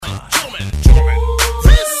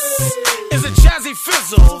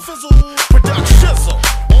fizzle, production shizzle.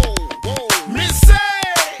 Missy,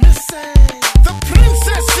 the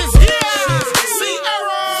princess is here.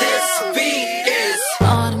 Sierra. This beat is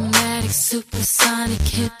automatic, supersonic,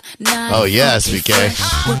 hypnotic. Oh yeah, SBK.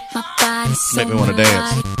 Make me want to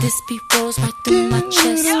dance. This beat rolls right through my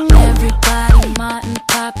chest. Everybody, Martin,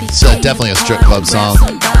 Poppy. So definitely a strip club song.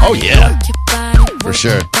 Oh yeah, for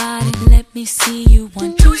sure. Let me see you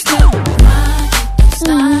 1, 2, step.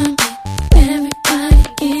 Stop it. Everybody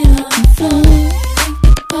get on the floor.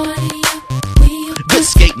 Bring the party up. good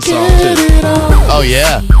skating song too. Oh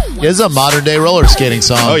yeah, it's a modern day roller skating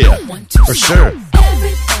song. Oh yeah, for sure.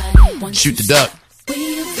 Shoot the duck.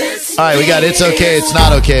 All right, we got It's Okay, It's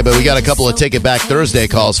Not Okay, but we got a couple of Take It Back Thursday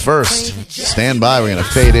calls first. Stand by. We're going to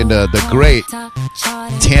fade into the great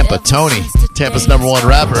Tampa Tony, Tampa's #1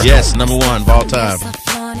 rapper. yes, #1 of all time.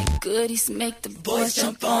 Goodies make the boys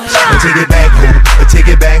jump on. Take it back, who? Take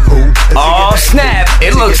it back, who? Oh snap,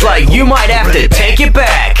 it looks like you might have to take it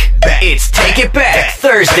back. It's Take It Back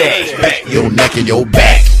Thursday. Your neck and your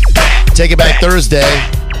back. Take It Back Thursday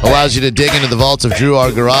allows you to dig into the vaults of Drew R.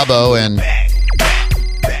 Garabo and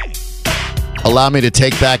allow me to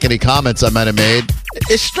take back any comments I might have made.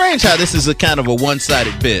 It's strange how this is a kind of a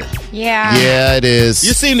one-sided bit. Yeah. Yeah, it is.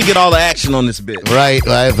 You seem to get all the action on this bit. Right.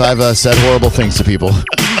 I've said horrible things to people.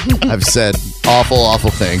 I've said awful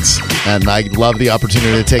things, and I love the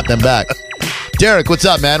opportunity to take them back. Derek, what's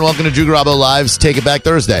up, man? Welcome to Drew Garabo Live's Take It Back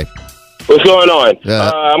Thursday. What's going on?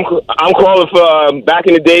 I'm calling for back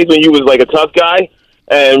in the days when you was like a tough guy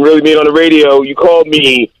and really being on the radio. You called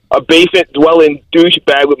me a basement-dwelling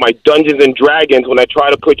douchebag with my Dungeons and Dragons when I tried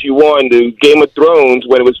to put you on the Game of Thrones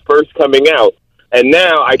when it was first coming out. And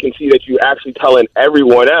now I can see that you're actually telling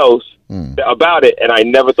everyone else about it, and I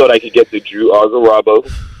never thought I could get the Drew R.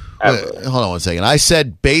 Garabo ever. Hold on one second. I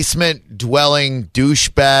said basement-dwelling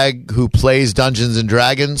douchebag who plays Dungeons and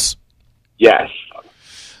Dragons? Yes.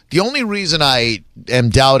 The only reason I am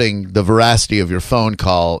doubting the veracity of your phone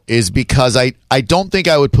call is because I don't think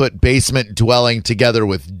I would put basement dwelling together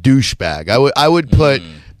with douchebag. I would put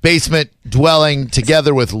basement dwelling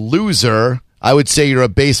together with loser. I would say you're a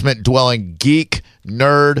basement dwelling geek,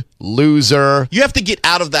 nerd, loser. You have to get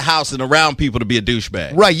out of the house and around people to be a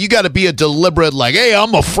douchebag. Right, you got to be a deliberate, like, hey,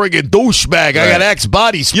 I'm a friggin' douchebag. Right. I got Axe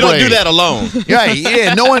body spray. You don't do that alone. Right,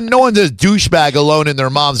 yeah. No one's a douchebag alone in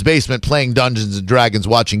their mom's basement playing Dungeons and Dragons,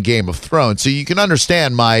 watching Game of Thrones. So you can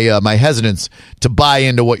understand my hesitance to buy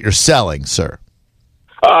into what you're selling, sir.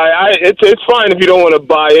 It's fine if you don't want to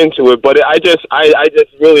buy into it, but I just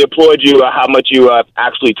really applaud you how much you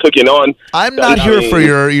actually took it on. I'm not here for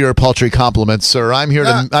your paltry compliments, sir. I'm here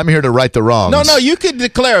to right the wrongs. No, you could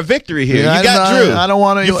declare a victory here. Yeah, you got Drew. I don't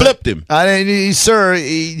want to. You flipped him. Sir,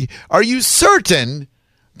 are you certain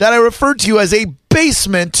that I referred to you as a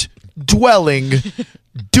basement dwelling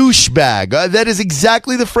douchebag? That is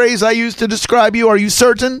exactly the phrase I used to describe you. Are you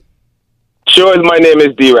certain? Sure as my name is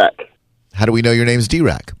D-Rack. How do we know your name's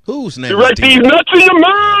D-Rack? Whose name Direct is these nuts in your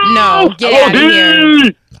mouth! No, get out of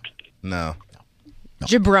here. No.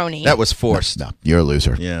 Jabroni. That was forced. No, you're a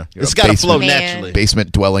loser. Yeah. You're It's a got to flow Man. naturally.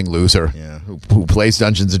 basement dwelling loser. Yeah. Who plays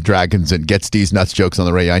Dungeons and Dragons and gets these nuts jokes on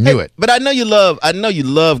the radio. I knew it. But I know you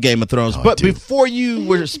love Game of Thrones. Oh, I but do. before you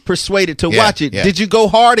were persuaded to Yeah, watch it, yeah. did you go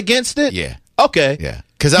hard against it? Yeah. Okay. Yeah.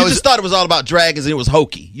 Because You just thought it was all about dragons and it was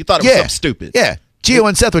hokey. You thought it was something stupid. Yeah. Gio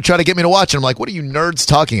and Seth would try to get me to watch it. I'm like, what are you nerds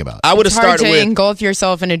talking about? I would have It's hard started to with, engulf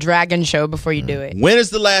yourself in a dragon show before you do it. when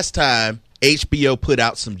is the last time HBO put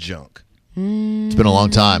out some junk? It's been a long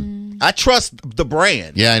time. I trust the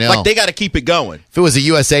brand. Yeah, I know. Like, they got to keep it going. If it was a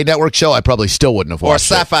USA Network show, I probably still wouldn't have Or a watched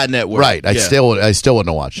it. Sci-Fi Network. Right. I Yeah. still wouldn't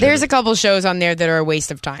have watched There's it. a couple shows on there that are a waste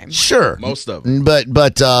of time. Sure. Most of them.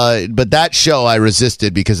 But that show I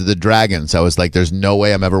resisted because of the dragons. I was like, there's no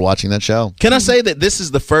way I'm ever watching that show. Can I say that this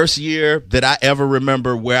is the first year that I ever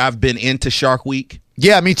remember where I've been into Shark Week?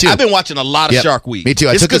 Yeah, me too. I've been watching a lot of Yep. Shark Week. Me too.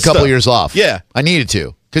 I It's took a good couple stuff. years off. Yeah. I needed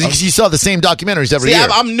to. Because you saw the same documentaries every See, year.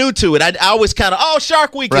 I'm new to it. I always kind of,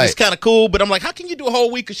 Shark Week, and Right. it's kind of cool, but I'm like, how can you do a whole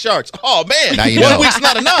week of sharks? Oh, man, Now you one know. week's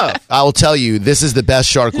not enough. I will tell you, this is the best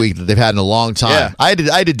Shark Week that they've had in a long time. Yeah. I had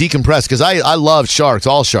to decompress because I love sharks,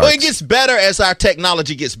 all sharks. Well, it gets better as our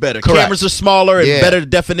technology gets better. Correct. Cameras are smaller and Yeah. better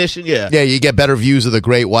definition. Yeah. Yeah, you get better views of the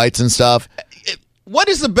great whites and stuff. What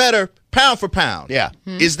is the better, pound for pound? Yeah.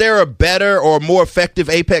 Is there a better or more effective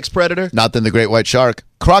apex predator? Not than the great white shark.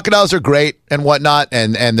 Crocodiles are great and whatnot,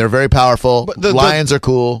 and they're very powerful. But the- Lions are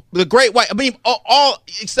cool. The great white, all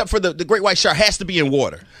except for the great white shark has to be in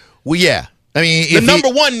water. Well, yeah. I mean, The number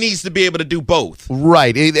one needs to be able to do both.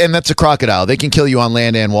 Right, and that's a crocodile. They can kill you on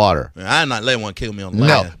land and water. I'm not letting one kill me on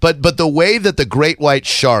land. No, but the way that the great white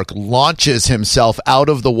shark launches himself out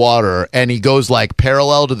of the water and he goes like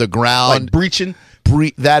parallel to the ground, Like breaching.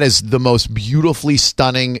 that is the most beautifully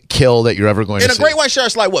stunning kill that you're ever going to see. And a great white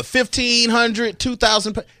shark's like, what, 1,500,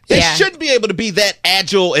 2,000? They Yeah. shouldn't be able to be that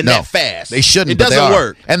agile and that fast. They shouldn't. It but they doesn't are.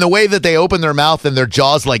 work. And the way that they open their mouth and their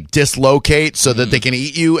jaws like dislocate so that they can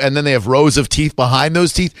eat you, and then they have rows of teeth behind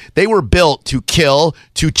those teeth. They were built to kill,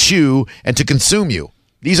 to chew, and to consume you.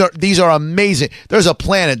 These are amazing. There's a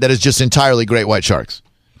planet that is just entirely great white sharks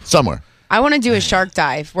somewhere. I want to do a shark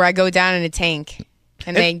dive where I go down in a tank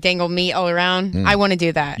and they dangle meat all around. I want to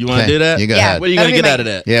do that. You want to Okay, do that? you go Yeah. ahead. What are you That'll going to be get my- out of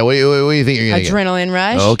that? Yeah, what do you think you're going to get? Adrenaline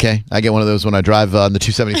rush. Oh, okay, I get one of those when I drive on the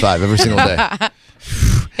 275 every single day.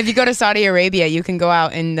 If you go to Saudi Arabia, you can go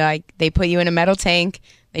out and they put you in a metal tank.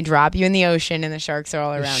 They drop you in the ocean, and the sharks are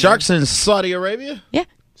all around. Sharks in Saudi Arabia? You. Yeah,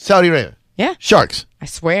 Saudi Arabia. yeah. Sharks. I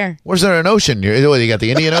swear. Where's there an ocean? You got the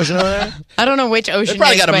Indian Ocean over there? I don't know which ocean. They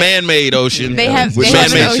probably it is, got a but man-made ocean. They have with an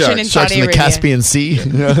man-made ocean sharks. in Sharks Saudi in the Arabia. Caspian Sea.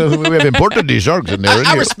 We have imported these sharks in there.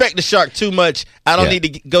 I respect the shark too much. I don't Yeah.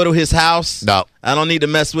 need to go to his house. No. I don't need to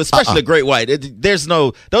mess with, especially the great white.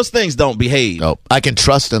 Those things don't behave. No, I can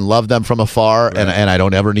trust and love them from afar, and I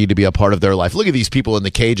don't ever need to be a part of their life. Look at these people in the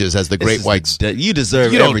cages as the This great is whites. You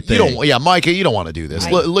deserve You don't, everything. yeah, Micah, you don't want to do this.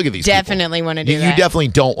 Look at these. definitely want to do You that. definitely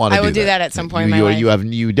don't want to. I do will do that at some point in my You life.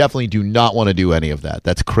 you definitely do not want to do any of that.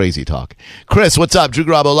 That's crazy talk. Chris, what's up? Drew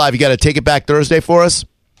Garabo live. You got to take it back Thursday for us.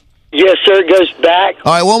 Yes, sir. It goes back.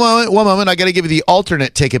 All right, one moment. I got to give you the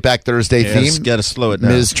alternate Take It Back Thursday theme. Got to slow it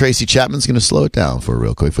down. Ms. Tracy Chapman's going to slow it down for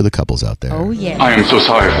real quick for the couples out there. Oh yeah. I am so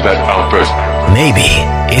sorry for that outburst. Maybe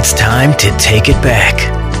it's time to take it back.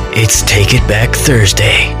 It's Take It Back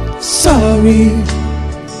Thursday. Sorry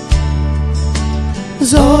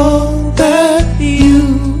is all that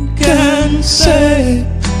you can say.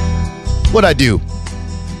 What'd I do?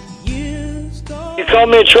 You call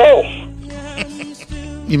me a troll.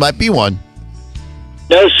 You might be one.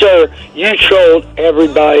 No, sir. You trolled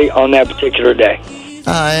everybody on that particular day.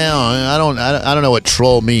 I don't know what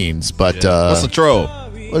troll means, but What's a troll?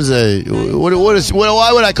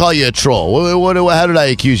 why would I call you a troll? How did I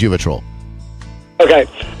accuse you of a troll? Okay.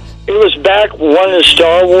 It was back one of the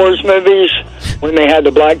Star Wars movies when they had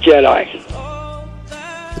the Black Jedi.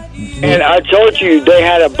 And I told you they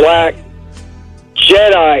had a black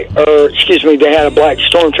Jedi, they had a black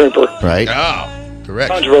Stormtrooper. Right? Oh,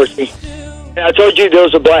 correct. Controversy. And I told you there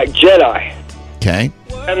was a black Jedi. Okay.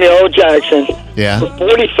 Samuel L. Jackson. Yeah. For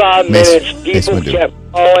 45 Mace minutes, people Windu. kept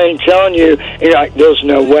calling, telling you, and you're like, there's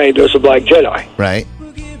no way there's a black Jedi. Right.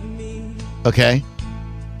 Okay.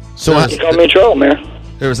 So You call me a troll, man.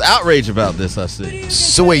 There was outrage about this, I see.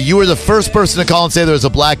 So wait, you were the first person to call and say there was a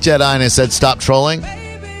black Jedi, and I said stop trolling.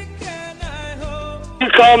 You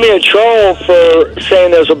called me a troll for saying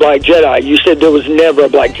there was a black Jedi. You said there was never a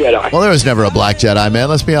black Jedi. Well, there was never a black Jedi, man.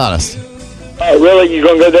 Let's be honest. Oh, really? You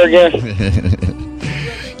gonna go there again?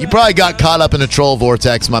 You probably got caught up in a troll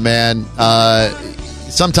vortex, my man.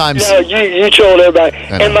 Sometimes. No, you trolled everybody.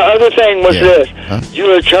 I know. And my other thing was Yeah. this. Huh?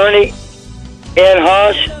 Your attorney, Ann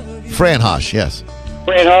Hosh, Fran Hosh, yes.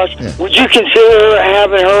 Fran Hosh, Yeah. would you consider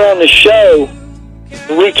having her on the show?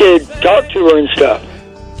 We could talk to her and stuff.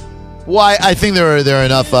 Why? I think there are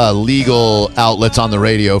enough legal outlets on the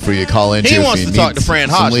radio for you to call into. He if wants you to talk need to Fran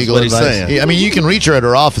some Hodge, is legal what he's advice. saying. I mean, you can reach her at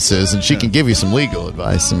her offices, and she can give you some legal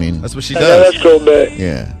advice. I mean, That's what she Yeah, does. that's cool, but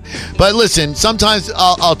yeah. But listen, sometimes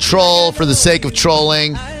I'll troll for the sake of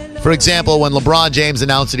trolling. For example, when LeBron James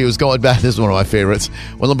announced that he was going back, this is one of my favorites.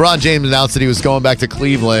 When LeBron James announced that he was going back to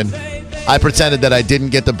Cleveland, I pretended that I didn't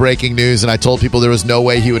get the breaking news, and I told people there was no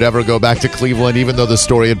way he would ever go back to Cleveland, even though the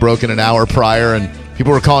story had broken an hour prior, and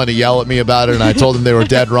people were calling to yell at me about it, and I told them they were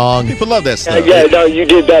dead wrong. People love that stuff. yeah, no, you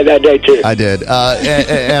did that day too. I did,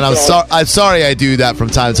 and I'm sorry I do that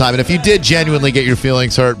from time to time. And if you did genuinely get your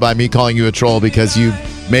feelings hurt by me calling you a troll because you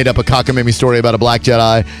made up a cockamamie story about a black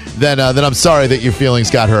Jedi, then I'm sorry that your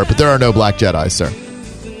feelings got hurt. But there are no black Jedi, sir.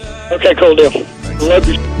 Okay, cool deal. Love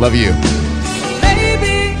you. Love you.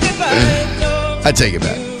 I take it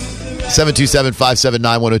back.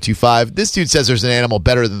 727-579-1025. This dude says there's an animal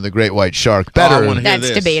better than the great white shark. Better, I wanna hear That's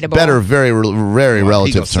this. debatable. better, very He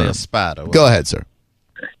relative gonna say term. a spider. Go ahead, sir.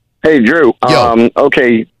 Hey, Drew. Yo.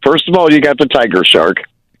 Okay, first of all, you got the tiger shark,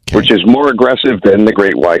 which is more aggressive than the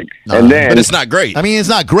great white. And then But it's not great. I mean, it's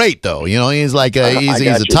not great though. You know, he's like I he's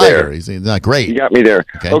got a you tiger. there. He's not great. you got me there.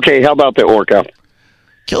 Okay. Okay, how about the orca?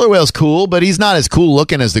 Killer whale's cool, but he's not as cool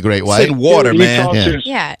looking as the great white. It's in water, man.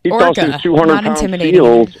 He tosses orca, 200 not pound intimidating.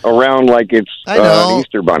 seals around like it's I know. an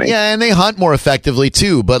Easter bunny. Yeah, and they hunt more effectively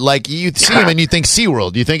too. But like you see him and you think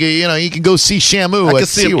SeaWorld. You think you can go see Shamu I at can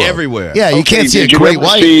see him SeaWorld. everywhere. Yeah, you Okay, can't see a did you great ever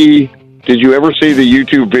white. Did you ever see the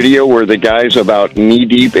YouTube video where the guy's about knee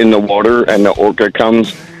deep in the water and the orca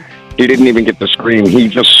comes? He didn't even get to scream. He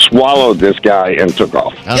just swallowed this guy and took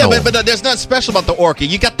off. Yeah, but there's nothing special about the orca.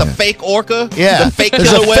 You got the fake orca, Yeah, the fake there's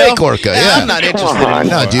killer a whale. fake orca, yeah. I'm not interested Come on.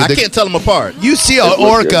 anymore. No, dude, I can't tell them apart. You see an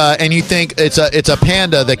orca and you think it's a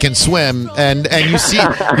panda that can swim, and you see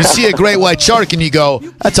a great white shark and you go,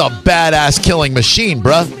 that's a badass killing machine,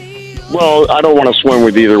 bruh. Well, I don't want to swim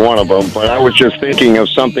with either one of them, but I was just thinking of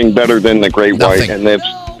something better than the great white, and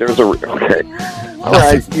there's a okay. All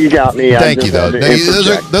right, you got me. Thank you, though. had to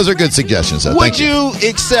interject. Those are good suggestions, though. Would Thank you. you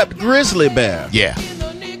accept grizzly bear? Yeah.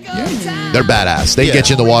 They're badass. They get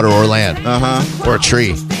you in the water or land. Or a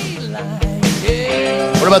tree.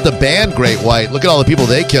 What about the band Great White? Look at all the people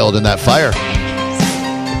they killed in that fire.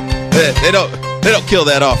 They don't kill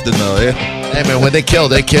that often, though. Yeah. Hey, man, when they kill,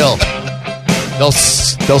 they kill. They'll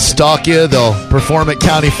stalk you. They'll perform at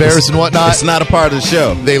county fairs and whatnot. It's not a part of the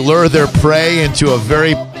show. They lure their prey into a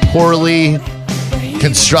very poorly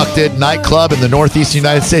constructed nightclub in the northeast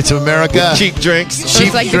United States of America. With cheap drinks. So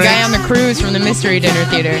it's like the guy on the cruise from the Mystery Dinner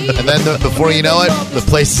Theater. And then before you know it, the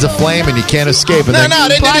place is aflame and you can't escape. And No,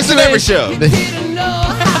 they did this in every show.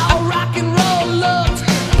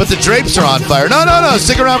 But the drapes are on fire. No.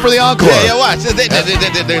 Stick around for the encore. Yeah, watch. These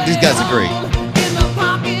guys are great.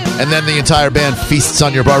 And then the entire band feasts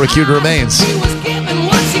on your barbecued remains.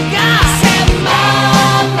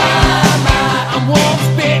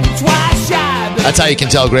 That's how you can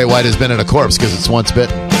tell Great White has been in a corpse, because it's once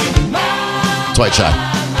bitten. It's white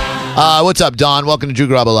shy. What's up, Don? Welcome to Drew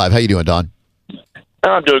Garabo Live. How you doing, Don?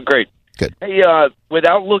 I'm doing great. Good. Hey,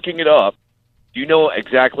 without looking it up, do you know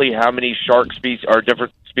exactly how many shark species or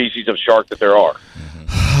different species of shark that there are?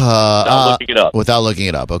 Without looking it up. Without looking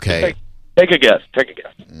it up, okay. Take a guess.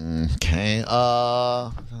 Okay.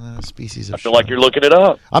 Species of I feel like you're looking it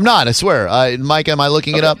up. I'm not, I swear. Mike, am I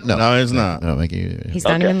looking it up? No, it's not. No, Mike, He's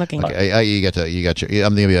not even looking. Okay, you got your.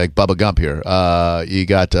 I'm gonna be like Bubba Gump here. You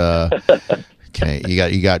got. Okay,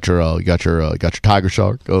 you got your tiger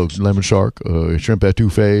shark, lemon shark, shrimp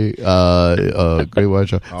etouffee, great white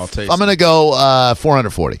shark. I'm gonna go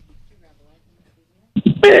 440.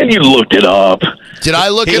 Man, you looked it up. Did I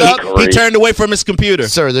look it up? He turned away from his computer.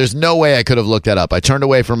 Sir, there's no way I could have looked that up. I turned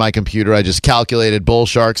away from my computer. I just calculated bull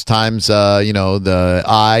sharks times, the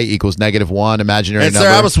I equals -1, imaginary And number.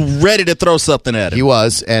 sir, I was ready to throw something at him. He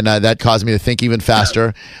was, and that caused me to think even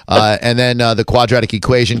faster. And then the quadratic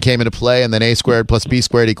equation came into play, and then A squared plus B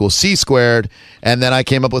squared equals C squared, and then I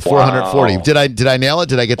came up with 440. Wow. Did I nail it?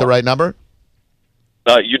 Did I get the right number?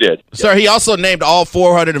 You did. Sir, he also named all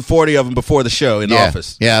 440 of them before the show in the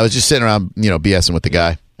office. Yeah, I was just sitting around, BSing with the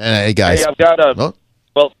guy. And hey, guys. Hey, I've got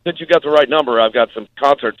well, since you got the right number, I've got some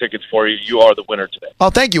concert tickets for you. You are the winner today. Oh,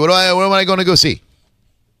 thank you. What am I going to go see?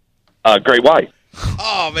 Great White.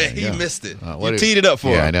 Oh, man, he missed it. What You is- teed it up for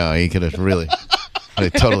him. Yeah, I know. He could have really they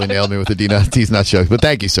totally nailed me with the T's not jokes. But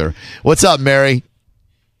thank you, sir. What's up, Mary?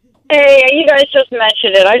 Hey, you guys just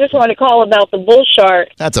mentioned it. I just want to call about the bull shark.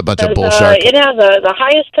 That's a bunch of bull shark. It has the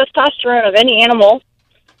highest testosterone of any animal,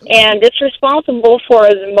 and it's responsible for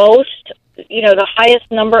the highest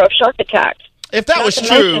number of shark attacks. If that Not was to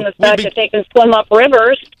true, mention the fact that they can swim up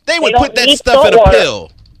rivers. they would don't put that need stuff in a saltwater.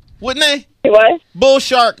 pill, wouldn't they? What? Bull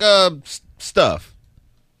shark stuff.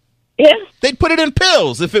 Yeah. They'd put it in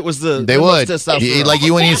pills if it was the They would. testosterone. Like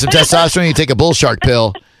you want to need some testosterone, you take a bull shark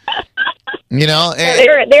pill.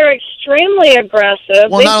 They're extremely aggressive.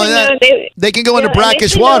 Well, not only that, they can go into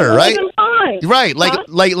brackish water, right? Right, like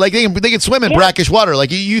they can swim in brackish water.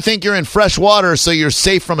 Like you think you're in fresh water, so you're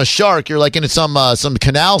safe from a shark. You're like in some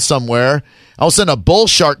canal somewhere. All of a sudden, a bull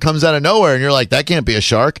shark comes out of nowhere, and you're like, that can't be a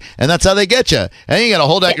shark. And that's how they get you. And then you got to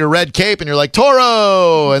hold out your red cape, and you're like,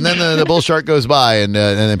 Toro! And then the bull shark goes by, and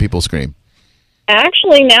then people scream.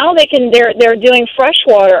 Actually, now they're doing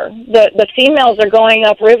freshwater. The females are going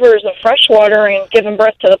up rivers of freshwater and giving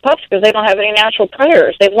birth to the pups because they don't have any natural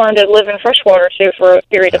predators. They've learned to live in freshwater too for a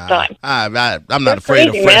period of time. I'm not afraid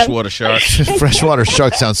crazy, of man. freshwater sharks. Freshwater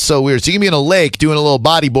shark sounds so weird. So you can be in a lake doing a little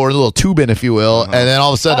bodyboard, a little tubing, if you will, and then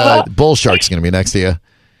all of a sudden a bull shark's going to be next to you.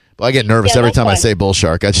 Well, I get nervous every time I say bull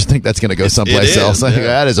shark. I just think that's going to go someplace else. Yeah.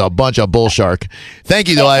 That is a bunch of bull shark. Thank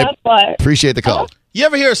you, though. I appreciate the call. You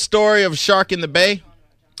ever hear a story of a shark in the bay?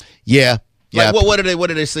 Yeah. Like, what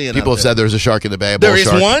are they seeing? People out have there? said there's a shark in the bay. There is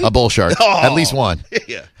one? A bull shark. Oh. At least one.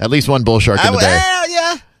 Yeah. At least one bull shark in the bay.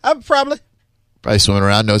 Yeah, I'm probably. Probably swimming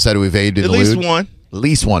around, knows how to evade and At elude. least one. At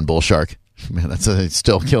least one bull shark. Man, it's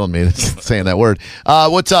still killing me saying that word.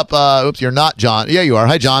 What's up? Oops, you're not John. Yeah, you are.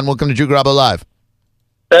 Hi, John. Welcome to Drew Garabo Live.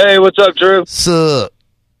 Hey, what's up, Drew? Sup?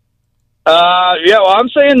 Yeah, well, I'm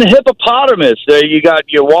saying the hippopotamus. There, you got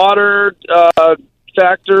your water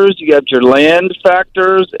factors, you got your land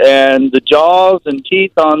factors, and the jaws and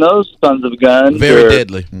teeth on those sons of guns. Very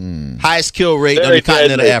deadly. Highest kill rate on the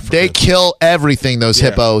continent of Africa. They kill everything, those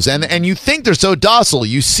hippos. And you think they're so docile.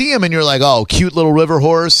 You see them and you're like, oh, cute little river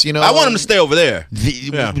horse. You know, I want them to stay over there.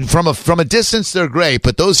 From a distance, they're great.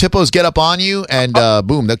 But those hippos get up on you and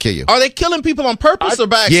boom, they'll kill you. Are they killing people on purpose or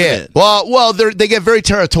by accident? Yeah. Well, they get very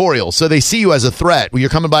territorial. So they see you as a threat. When you're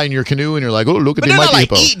coming by in your canoe and you're like, oh, look at the mighty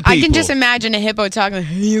hippo. I can just imagine a hippo talking like,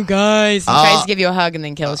 hey, you guys. And tries to give you a hug and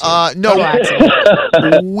then kills you. No.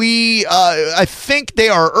 I think they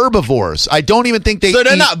are herbivores. I don't even think they. So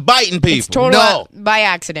they're not biting people. It's total by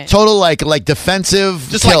accident. Total like defensive.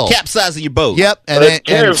 Just kill. like capsizing your boat. Yep. Very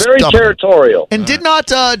territorial. And did not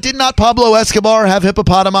Pablo Escobar have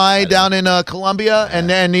hippopotami down in Colombia? And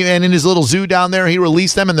in his little zoo down there, he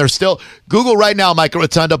released them, and they're still. Google right now, Mike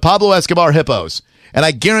Rotundo, Pablo Escobar hippos. And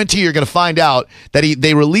I guarantee you're going to find out that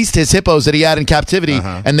they released his hippos that he had in captivity,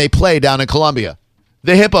 and they play down in Colombia.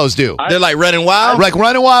 The hippos do. They're like running wild? Like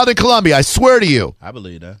running wild in Colombia. I swear to you. I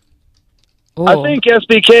believe that. I think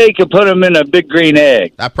SBK could put them in a big green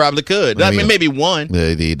egg. I probably could. I mean, maybe one.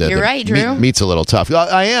 You're right, Drew. Meat's a little tough.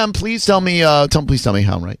 I am. Please tell me. Please tell me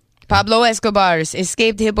how I'm right. Pablo Escobar's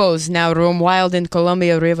escaped hippos now roam wild in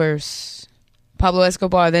Colombia rivers. Pablo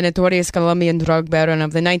Escobar, the notorious Colombian drug baron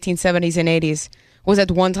of the 1970s and 80s, was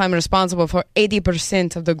at one time responsible for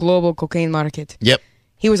 80% of the global cocaine market. Yep.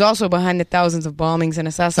 He was also behind the thousands of bombings and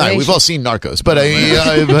assassinations. Right, we've all seen Narcos, but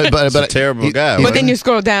but a terrible guy. But then you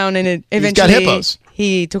scroll down, and it eventually he's got hippos.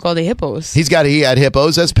 He took all the hippos. He had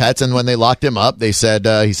hippos as pets, and when they locked him up, he said,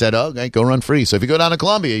 "Oh, okay, go run free." So if you go down to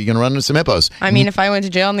Colombia, you're gonna run into some hippos. I mean, if I went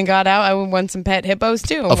to jail and then got out, I would want some pet hippos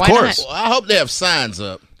too. Of Why course. not? Well, I hope they have signs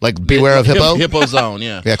up. Like beware of hippo. Hippo zone.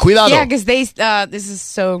 Yeah. Yeah. Cuidado. Yeah, because this is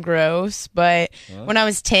so gross. But when I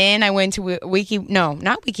was 10, I went to not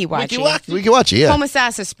Wikiwachi. Wikiwachi. Yeah.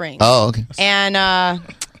 Homosassa Springs. Oh, okay. And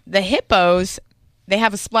the hippos, they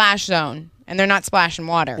have a splash zone, and they're not splashing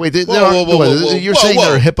water. Wait, you're saying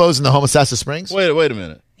there are hippos in the Homosassa Springs? Wait a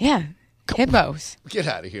minute. Yeah. Hippos. Get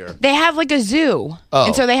out of here. They have like a zoo. Oh.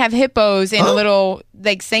 And so they have hippos in a little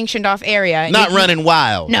like sanctioned off area. Not running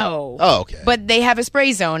wild. No. Oh, okay. But they have a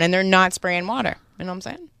spray zone and they're not spraying water. You know what I'm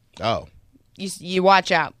saying? Oh. You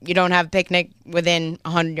watch out. You don't have a picnic within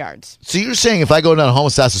 100 yards. So you're saying if I go down to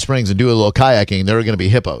Homosassa Springs and do a little kayaking, there are going to be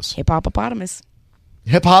hippos? Hippopotamus.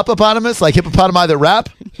 Hippopotamus? Like hippopotami that rap?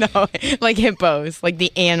 No, like hippos. Like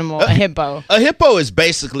the animal, a hippo. A hippo is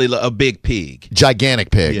basically a big pig. Gigantic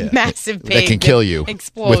pig. Yeah. Massive pig. That can kill you.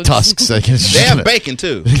 Explodes. With tusks. They have bacon,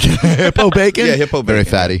 too. Hippo bacon? Yeah, hippo bacon. Very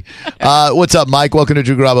fatty. What's up, Mike? Welcome to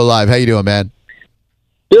Drew Garabo Live. How you doing, man?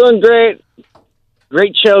 Doing great.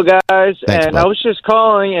 Great show, guys. Thanks, and bud. I was just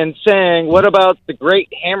calling and saying, what about the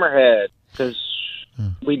great hammerhead? Because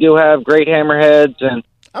we do have great hammerheads, and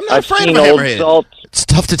I'm not afraid seen of a old hammerhead. salt. It's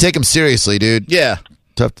tough to take them seriously, dude. Yeah.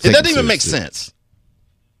 Tough to It take doesn't them even make seriously. sense.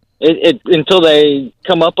 It until they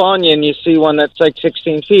come up on you and you see one that's like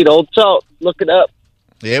 16 feet. Old salt. Look it up.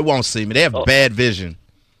 Yeah, it won't see me. They have bad vision.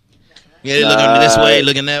 Yeah, they're looking this way,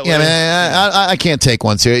 looking that way. Yeah, man, I can't take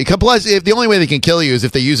one seriously. Plus, the only way they can kill you is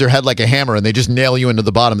if they use their head like a hammer and they just nail you into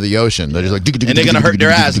the bottom of the ocean. They're just like, and they're gonna hurt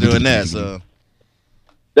their eyes doing that. So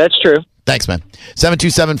that's true. Thanks, man.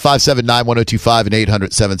 727-579-1025 and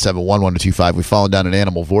 800-771-1025. We've fallen down an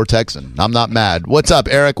animal vortex, and I'm not mad. What's up,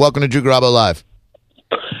 Eric? Welcome to Drew Garabo Live.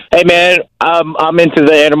 Hey, man, I'm into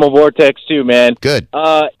the animal vortex, too, man. Good.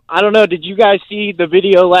 I don't know, did you guys see the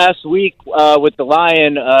video last week with the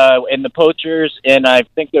lion and the poachers? And I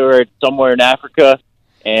think they were somewhere in Africa,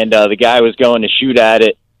 and the guy was going to shoot at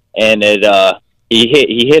it, and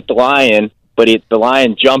he hit the lion, but the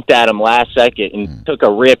lion jumped at him last second and took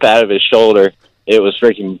a rip out of his shoulder. It was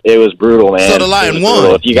brutal, man. So the lion won.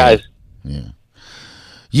 Brutal. If you guys...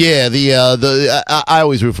 Yeah, I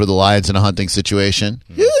always root for the Lions in a hunting situation.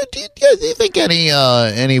 Do you think any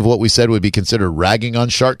of what we said would be considered ragging on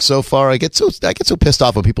sharks so far? I get so pissed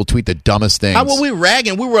off when people tweet the dumbest things. How were we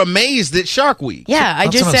ragging? We were amazed at Shark Week. Yeah, I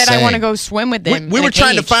That's just what I'm said I want to saying. go swim with them. We in were a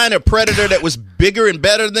trying to cage. find a predator that was bigger and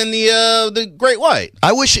better than the great white.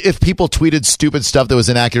 I wish if people tweeted stupid stuff that was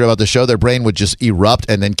inaccurate about the show, their brain would just erupt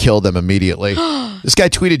and then kill them immediately. This guy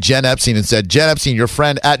tweeted Jen Epstein and said, Jen Epstein, your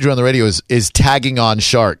friend at Drew on the Radio is tagging on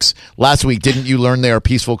sharks. Last week, didn't you learn they are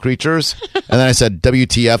peaceful creatures? And then I said,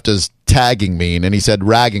 WTF does tagging mean? And he said,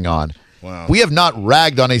 ragging on. Wow. We have not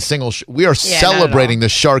ragged on a single we are Yeah, celebrating the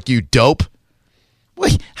shark, you dope.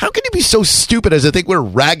 Wait, how can you be so stupid as to think we're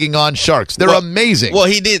ragging on sharks? They're amazing. Well,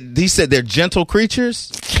 he said they're gentle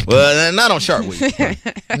creatures. Well, not on Shark Week.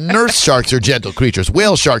 Nurse sharks are gentle creatures.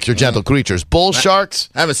 Whale sharks are gentle creatures. Bull sharks.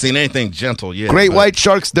 I haven't seen anything gentle yet. Great white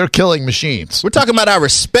sharks, they're killing machines. We're talking about our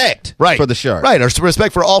respect for the shark. Right, our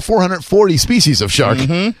respect for all 440 species of shark.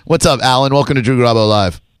 What's up, Alan? Welcome to Drew Garabo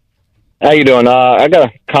Live. How you doing? I got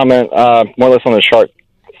a comment more or less on the shark.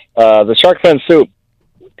 The shark fin soup.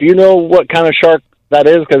 Do you know what kind of shark that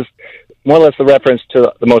is? Because more or less the reference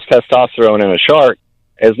to the most testosterone in a shark,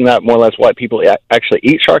 isn't that more or less why people actually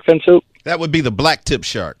eat shark fin soup? That would be the black tip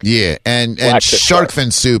shark. Yeah, and shark fin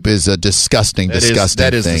soup is a disgusting That thing.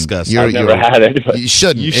 is disgusting. I've never had it. But You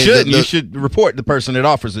shouldn't. You should. You should report the person that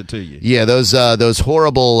offers it to you. Yeah, those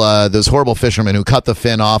horrible fishermen who cut the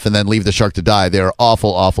fin off and then leave the shark to die. They're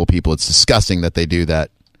awful, awful people. It's disgusting that they do that.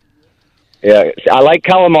 Yeah, I like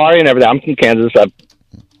calamari and everything. I'm from Kansas. I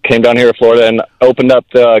came down here to Florida and opened up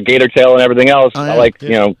the gator tail and everything else. I like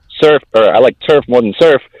surf, or I like turf more than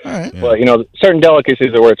surf. All right. But certain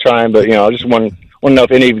delicacies are worth trying. But I just want to know if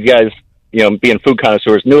any of you guys, being food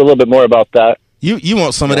connoisseurs, knew a little bit more about that. You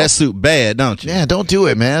want some of that soup bad, don't you? Yeah, don't do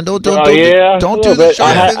it, man. Don't do the the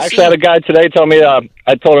shark I fin actually had a guy today tell me,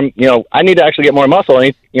 I told him, I need to actually get more muscle.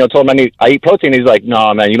 And he, told him I eat protein. He's like,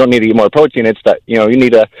 no, man, you don't need to eat more protein. It's that, you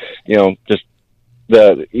need to, just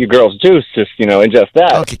your girl's juice, just, ingest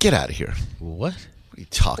that. Okay, get out of here. What are you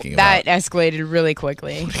talking That escalated really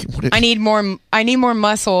quickly. I need more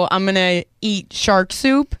muscle. I'm gonna eat shark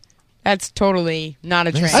soup. That's totally not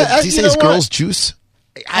a trend. Did he say his girl's juice?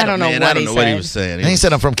 I don't know what he was saying. And he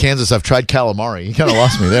said, I'm from Kansas. I've tried calamari. He kind of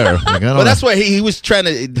lost me there. Like, I don't Well, that's why he was trying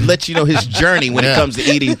to let you know his journey when it comes to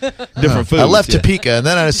eating different foods. I left Topeka, and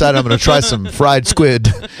then I decided I'm going to try some fried squid.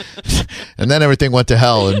 And then everything went to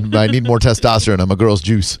hell, and I need more testosterone. I'm a girl's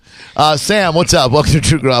juice. Sam, what's up? Welcome to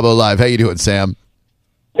Drew Garabo Live. How you doing, Sam?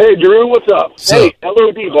 Hey, Drew, what's up? Hey,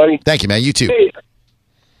 LOD, buddy. Thank you, man. You too. Hey,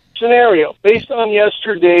 scenario. Based on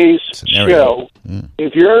yesterday's show,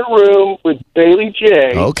 if you're in a room with Bailey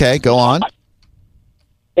J. Okay, go on.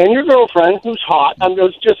 And your girlfriend, who's hot, I'm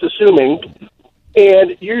just assuming,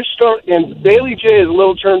 and and Bailey J is a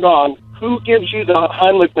little turned on, who gives you the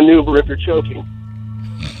Heimlich maneuver if you're choking?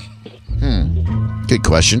 Good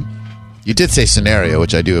question. You did say scenario,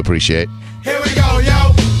 which I do appreciate. Here we go,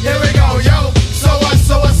 yo. Here we go, yo. So what's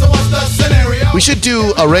the scenario? We should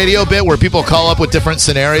do a radio bit where people call up with different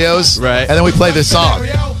scenarios, right? And then we play this song.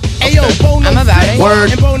 I'm about it.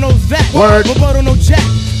 Word.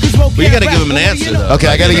 But you got to give him an answer, though. Okay,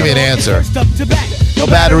 I got to give you an answer. No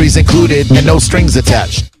batteries included and no strings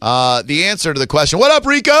attached. The answer to the question, what up,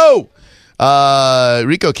 Rico?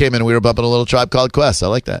 Rico came in and we were bumping a little Tribe Called Quest. I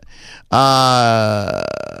like that.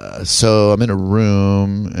 So I'm in a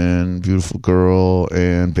room and beautiful girl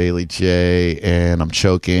and Bailey J and I'm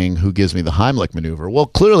choking. Who gives me the Heimlich maneuver? Well,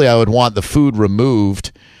 clearly I would want the food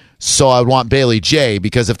removed. So I would want Bailey J,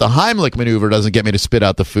 because if the Heimlich maneuver doesn't get me to spit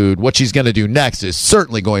out the food, what she's going to do next is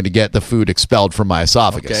certainly going to get the food expelled from my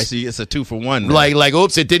esophagus. Okay, so it's a 2-for-1. Like,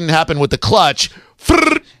 oops, it didn't happen with the clutch.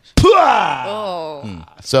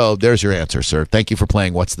 So there's your answer, sir. Thank you for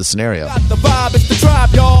playing What's the Scenario? The vibe, it's the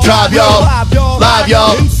tribe, y'all. Tribe, y'all. Live,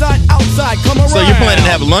 y'all. Inside, outside, come around. So you're planning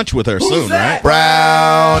to have lunch with her soon, right?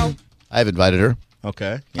 Brown. I've invited her.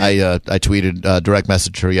 Okay. I tweeted direct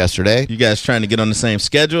message her yesterday. You guys trying to get on the same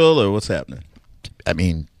schedule, or what's happening? I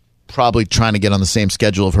mean, probably trying to get on the same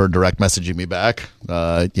schedule of her direct messaging me back.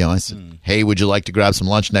 I said, hey, would you like to grab some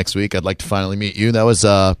lunch next week? I'd like to finally meet you. That was...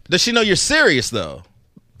 Does she know you're serious, though?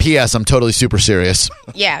 P.S. I'm totally super serious.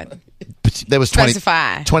 Yeah. That was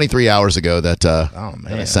 23 hours ago that that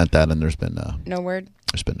I sent that, and there's been... no word?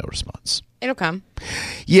 There's been no response. It'll come.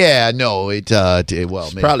 Yeah, no, it's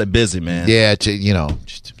probably busy, man. Yeah, just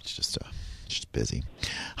busy.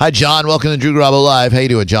 Hi, John. Welcome to Drew Garabo Live. How you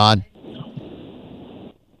doing, John?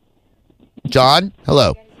 John,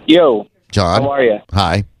 hello. Yo. John. How are you?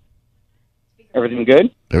 Hi. Everything good?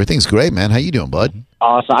 Everything's great, man. How you doing, bud?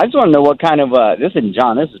 Awesome. I just want to know what kind of this isn't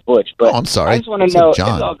John. This is Butch. But I'm sorry. I just want to know.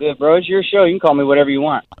 John. It's all good, bro. It's your show. You can call me whatever you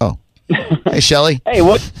want. Oh. Hey, Shelly. Hey,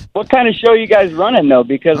 what kind of show you guys running though?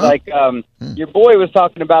 Because your boy was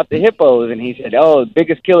talking about the hippos, and he said, "Oh, the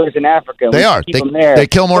biggest killers in Africa. They are. Keep them there. They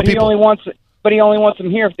kill more but people. He only wants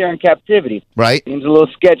them here if they're in captivity. Right. Seems a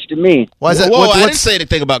little sketch to me. Why is that? Whoa, I didn't say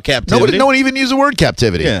anything about captivity. No one even used the word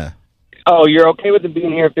captivity. Yeah. Oh, you're okay with them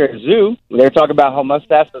being here if they're at a zoo? They're talking about how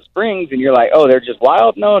Mustasa Springs, and you're like, oh, they're just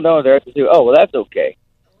wild? No, they're at the zoo. Oh, well, that's okay.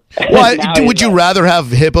 Well, would you rather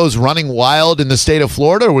have hippos running wild in the state of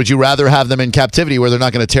Florida, or would you rather have them in captivity where they're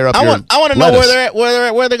not going to tear up your I want to know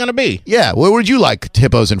where they're going to be. Yeah, where would you like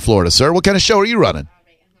hippos in Florida, sir? What kind of show are you running?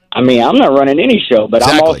 I mean, I'm not running any show, but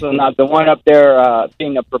I'm Exactly. also not the one up there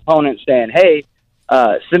being a proponent saying, hey,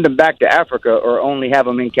 send them back to Africa or only have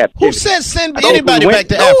them in captivity. Who said send anybody back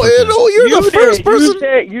to Africa? No, you're the did. first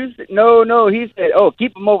person. You said, no, he said, oh,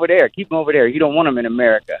 keep them over there. Keep them over there. You don't want them in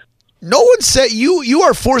America. No one said you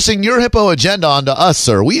are forcing your hippo agenda onto us,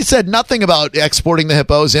 sir. We said nothing about exporting the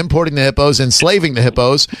hippos, importing the hippos, enslaving the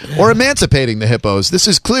hippos, or emancipating the hippos. This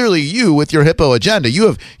is clearly you with your hippo agenda.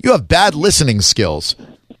 You have bad listening skills.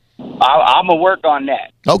 I'm going to work on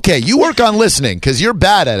that. Okay, you work on listening because you're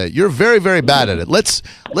bad at it. You're very, very bad at it. Let's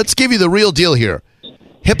give you the real deal here.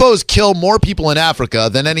 Hippos kill more people in Africa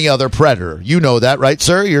than any other predator. You know that, right,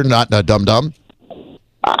 sir? You're not a dum-dum.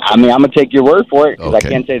 I mean, I'm going to take your word for it because I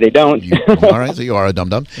can't say they don't. All right, so you are a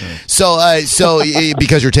dum-dum. So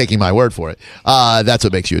because you're taking my word for it, that's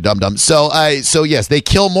what makes you a dum-dum. So yes, they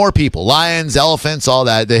kill more people. Lions, elephants, all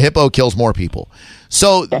that. The hippo kills more people.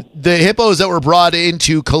 So the hippos that were brought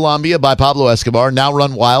into Colombia by Pablo Escobar now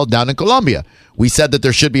run wild down in Colombia. We said that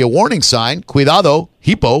there should be a warning sign, cuidado,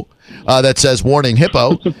 hippo, that says warning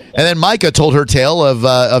hippo. And then Micah told her tale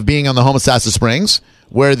of being on the Homosassa Springs,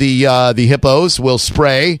 where the hippos will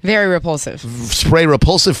spray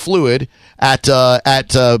repulsive fluid at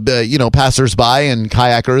passersby and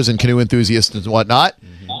kayakers and canoe enthusiasts and whatnot.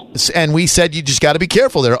 And we said you just got to be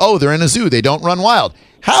careful there. Oh, they're in a zoo. They don't run wild.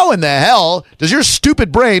 How in the hell does your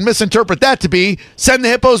stupid brain misinterpret that to be send the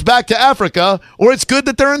hippos back to Africa, or it's good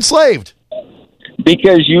that they're enslaved?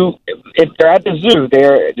 Because if they're at the zoo,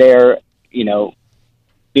 they're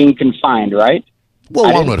being confined, right?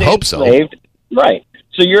 Well, one would hope so. Enslaved. Right.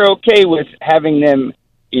 So you're okay with having them,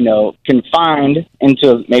 confined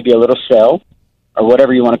into maybe a little cell or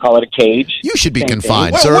whatever you want to call it, a cage. You should be Same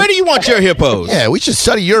confined, thing. sir. Where do you want your hippos? Yeah, we should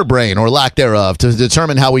study your brain or lack thereof to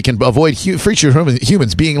determine how we can avoid future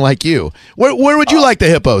humans being like you. Where would you like the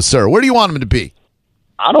hippos, sir? Where do you want them to be?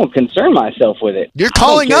 I don't concern myself with it. You're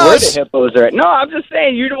calling I don't care us. where the hippos are at. No, I'm just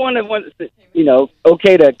saying you're the one that wants to,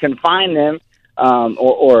 okay to confine them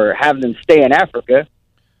or have them stay in Africa,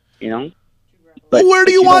 But where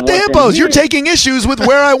do you want the hippos? You're taking issues with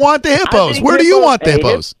where I want the hippos. Where do you want the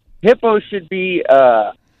hippos? Hippos should be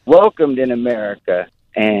welcomed in America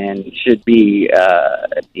and should be,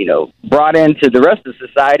 brought into the rest of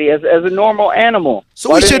society as a normal animal.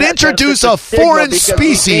 So we should introduce a foreign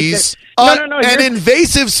species, an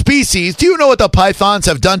invasive species. Do you know what the pythons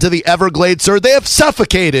have done to the Everglades, sir? They have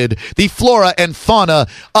suffocated the flora and fauna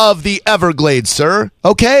of the Everglades, sir.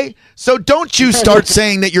 Okay? So don't you start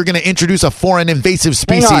saying that you're going to introduce a foreign invasive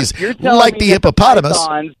species like the hippopotamus. The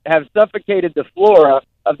pythons have suffocated the flora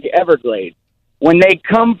of the Everglades when they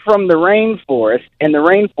come from the rainforest, and the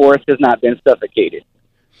rainforest has not been suffocated.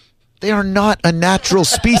 They are not a natural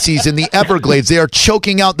species in the Everglades. They are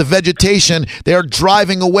choking out the vegetation. They are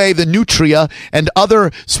driving away the nutria and other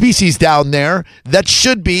species down there that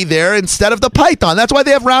should be there instead of the python. That's why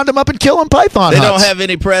they have round them up and kill them python They hunts. don't have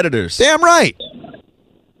any predators. Damn right.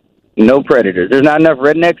 No predators. There's not enough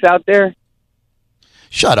rednecks out there?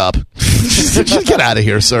 Shut up. Just get out of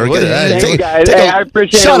here, sir. Get Thanks, guys. I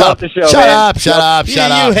appreciate it. Shut Love up. the show, Shut man. up. Shut up.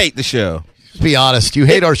 Shut up. You hate the show. Just be honest. You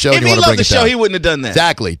hate our show. If and you he want to bring loved the it show, down. he wouldn't have done that.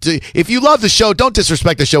 Exactly. If you love the show, don't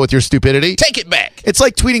disrespect the show with your stupidity. Take it back. It's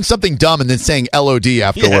like tweeting something dumb and then saying LOD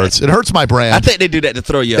afterwards. Yeah. It hurts my brand. I think they do that to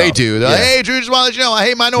throw you off. They do. Yeah. Hey, Drew, just want to know. I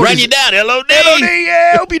hate minorities. Run you down, LOD. LOD,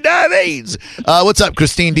 yeah. Hope you die of AIDS. What's up,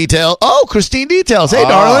 Christine Detail? Oh, Christine Details. Hey,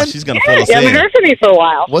 darling. She's going to pull us You haven't in. heard from me for a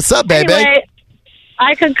while. What's up, baby? Anyway,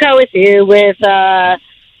 I concur with you with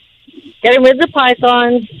getting rid of the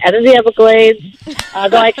pythons out of the Everglades.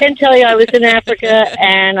 Though I can tell you I was in Africa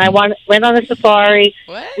and I went on a safari.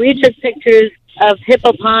 What? We took pictures of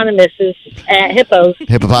hippopotamuses, hippos.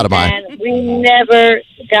 Hippopotami. And we never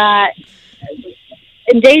got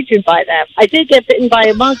endangered by them. I did get bitten by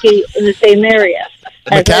a monkey in the same area.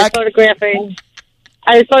 As I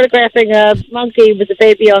was photographing a monkey with a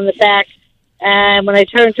baby on the back, and when I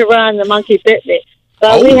turned to run, the monkey bit me.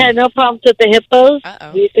 So we had no problems with the hippos.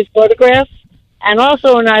 We took photographs. And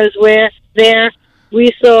also when I was there,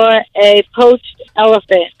 we saw a poached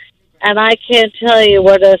elephant. And I can't tell you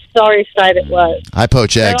what a sorry sight it was. I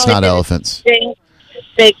poach eggs, not elephants.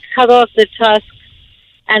 They cut off the tusks,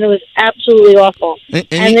 and it was absolutely awful.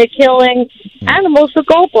 And they're killing animals for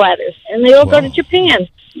gallbladders, and they all go to Japan.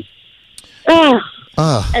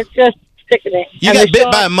 It's just sickening. You got bit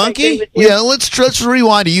by a monkey? Yeah, let's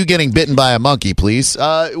rewind to you getting bitten by a monkey, please.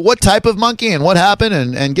 What type of monkey and what happened?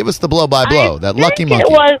 And give us the blow-by-blow, that lucky monkey.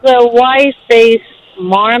 It was a white-faced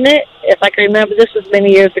marmot, if I can remember. This was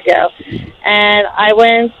many years ago. And I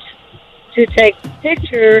went to take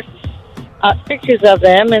pictures of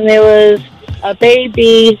them, and there was a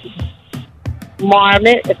baby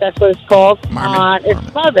marmot, if that's what it's called, on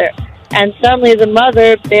its mother. And suddenly the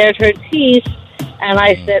mother bared her teeth, and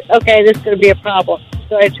I said, okay, this is going to be a problem.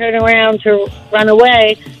 So I turned around to run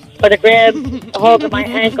away, but it grabbed a hold of my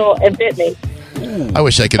ankle and bit me. I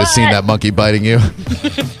wish I could have seen that monkey biting you.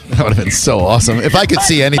 That would have been so awesome. If I could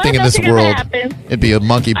see anything in this world, it'd be a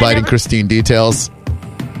monkey biting Christine Details.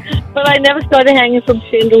 But I never started hanging from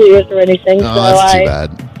chandeliers or anything. Oh, so that's too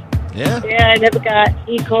bad. Yeah, I never got not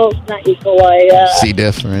E. coli. C.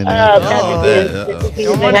 diff, right? They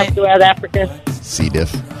have throughout Africa. C.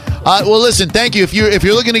 diff. Well, listen, thank you. If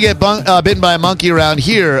you're looking to get bitten by a monkey around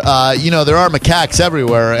here, there are macaques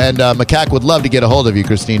everywhere, and macaque would love to get a hold of you,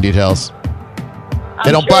 Christine Details.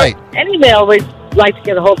 They don't bite. Any male would like to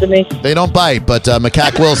get a hold of me. They don't bite, but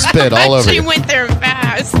macaque will spit all over She you. went there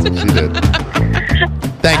fast. She did.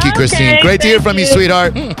 Thank you, Christine. Great to hear from you,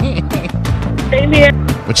 sweetheart. Same here.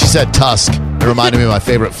 When she said Tusk, it reminded me of my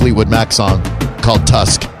favorite Fleetwood Mac song called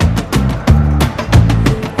Tusk.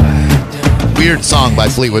 Weird song by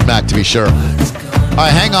Fleetwood Mac, to be sure. All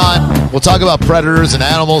right, hang on. We'll talk about predators and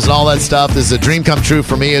animals and all that stuff. This is a dream come true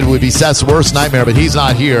for me. It would be Seth's worst nightmare, but he's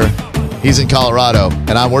not here. He's in Colorado,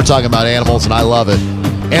 and we're talking about animals, and I love it.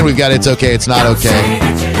 And we've got It's Okay, It's Not Okay.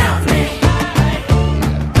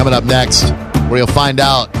 Coming up next, where you'll find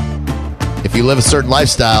out if you live a certain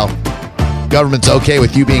lifestyle, government's okay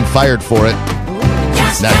with you being fired for it.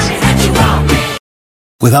 Next.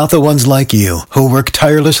 Without the ones like you, who work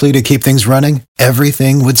tirelessly to keep things running,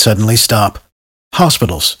 everything would suddenly stop.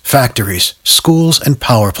 Hospitals, factories, schools, and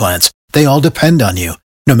power plants, they all depend on you.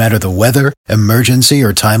 No matter the weather, emergency,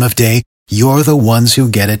 or time of day, you're the ones who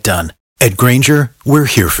get it done. At Grainger, we're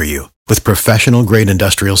here for you with professional-grade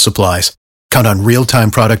industrial supplies. Count on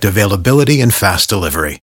real-time product availability and fast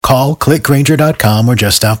delivery. Call, click Grainger.com, or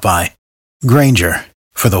just stop by. Grainger,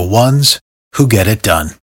 for the ones who get it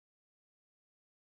done.